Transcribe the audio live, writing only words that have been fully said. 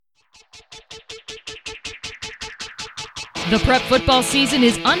The prep football season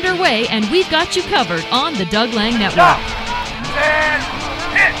is underway, and we've got you covered on the Doug Lang Network.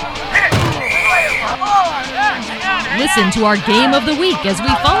 Listen to our Game of the Week as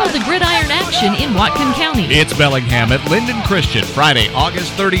we follow the gridiron action in Whatcom County. It's Bellingham at Linden Christian, Friday,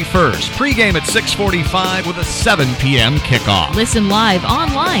 August 31st. Pre-game at 6:45 with a 7 p.m. kickoff. Listen live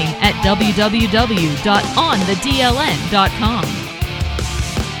online at www.onthedln.com.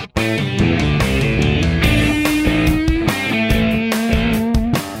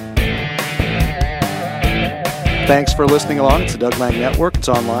 Thanks for listening along. It's the Doug Lang Network. It's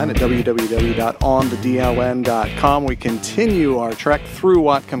online at www.onthedln.com. We continue our trek through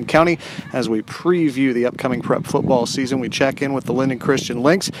Whatcom County as we preview the upcoming prep football season. We check in with the Linden Christian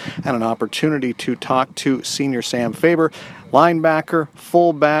Lynx and an opportunity to talk to senior Sam Faber, linebacker,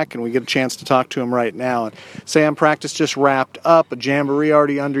 fullback, and we get a chance to talk to him right now. And Sam, practice just wrapped up, a jamboree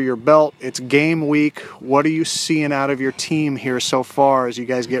already under your belt. It's game week. What are you seeing out of your team here so far as you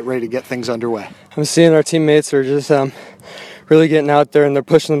guys get ready to get things underway? I'm seeing our teammates are just really getting out there, and they're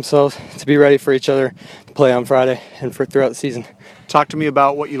pushing themselves to be ready for each other to play on Friday and for throughout the season. Talk to me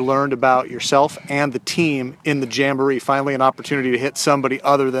about what you learned about yourself and the team in the jamboree. Finally an opportunity to hit somebody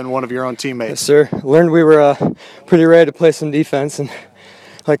other than one of your own teammates. Yes, sir. Learned we were pretty ready to play some defense, and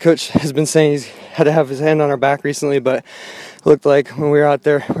like Coach has been saying, he's had to have his hand on our back recently, but it looked like when we were out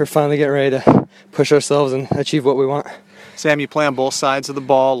there, we're finally getting ready to push ourselves and achieve what we want. Sam, you play on both sides of the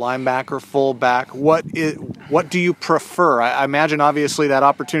ball, linebacker, fullback. What do you prefer? I imagine obviously that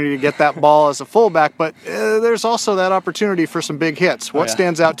opportunity to get that ball as a fullback, but there's also that opportunity for some big hits. What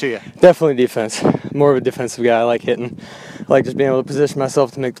stands out to you? Definitely defense. More of a defensive guy. I like hitting. I like just being able to position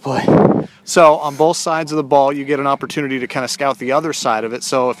myself to make the play. So on both sides of the ball, you get an opportunity to kind of scout the other side of it.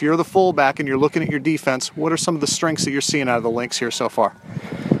 So if you're the fullback and you're looking at your defense, what are some of the strengths that you're seeing out of the Lynx here so far?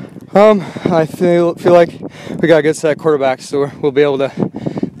 I feel like we got a good set of quarterbacks, so we'll be able to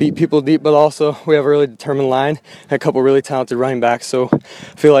beat people deep, but also we have a really determined line and a couple really talented running backs. So I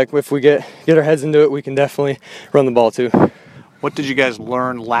feel like if we get our heads into it, we can definitely run the ball too. What did you guys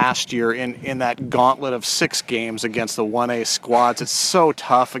learn last year in that gauntlet of 6 games against the 1A squads? It's so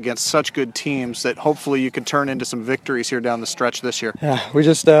tough against such good teams that hopefully you can turn into some victories here down the stretch this year. Yeah, we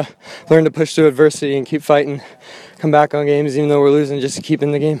just learned to push through adversity and keep fighting, come back on games even though we're losing, just to keep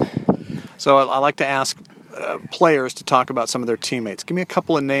in the game. So I like to ask players to talk about some of their teammates. Give me a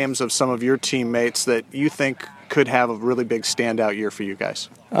couple of names of some of your teammates that you think could have a really big standout year for you guys.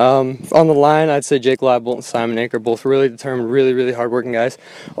 On the line, I'd say Jake Leibolt and Simon Aker, both really determined, really, really hard-working guys.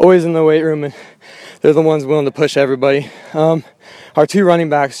 Always in the weight room, and they're the ones willing to push everybody. Our 2 running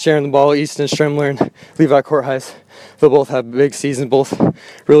backs sharing the ball, Easton Strimler and Levi Courtheis, they'll both have big seasons, both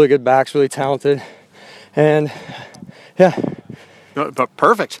really good backs, really talented. And, yeah. But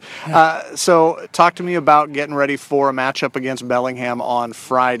perfect. So talk to me about getting ready for a matchup against Bellingham on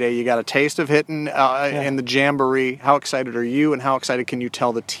Friday. You got a taste of hitting in the jamboree. How excited are you, and how excited can you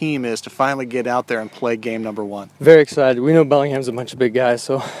tell the team is to finally get out there and play game number 1? Very excited. We know Bellingham's a bunch of big guys,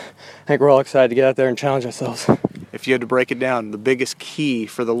 so I think we're all excited to get out there and challenge ourselves. If you had to break it down, the biggest key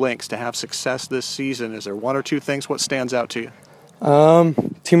for the Lynx to have success this season, is there 1 or 2 things? What stands out to you?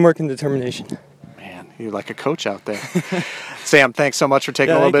 Teamwork and determination. Man, you're like a coach out there. Sam, thanks so much for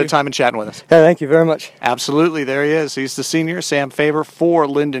taking a little bit of time and chatting with us. Yeah, thank you very much. Absolutely. There he is. He's the senior, Sam Faber, for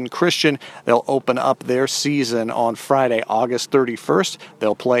Linden Christian. They'll open up their season on Friday, August 31st.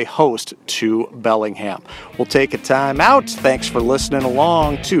 They'll play host to Bellingham. We'll take a time out. Thanks for listening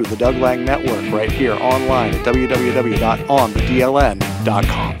along to the Doug Lang Network right here online at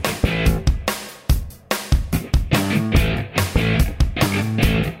www.onthedln.com.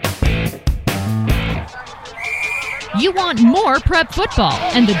 You want more prep football,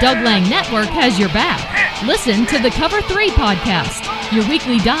 and the Doug Lang Network has your back. Listen to the Cover 3 podcast, your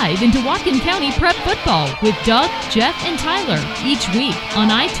weekly dive into Whatcom County prep football with Doug, Jeff, and Tyler each week on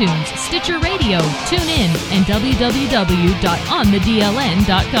iTunes, Stitcher Radio, TuneIn, and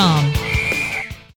www.onthedln.com.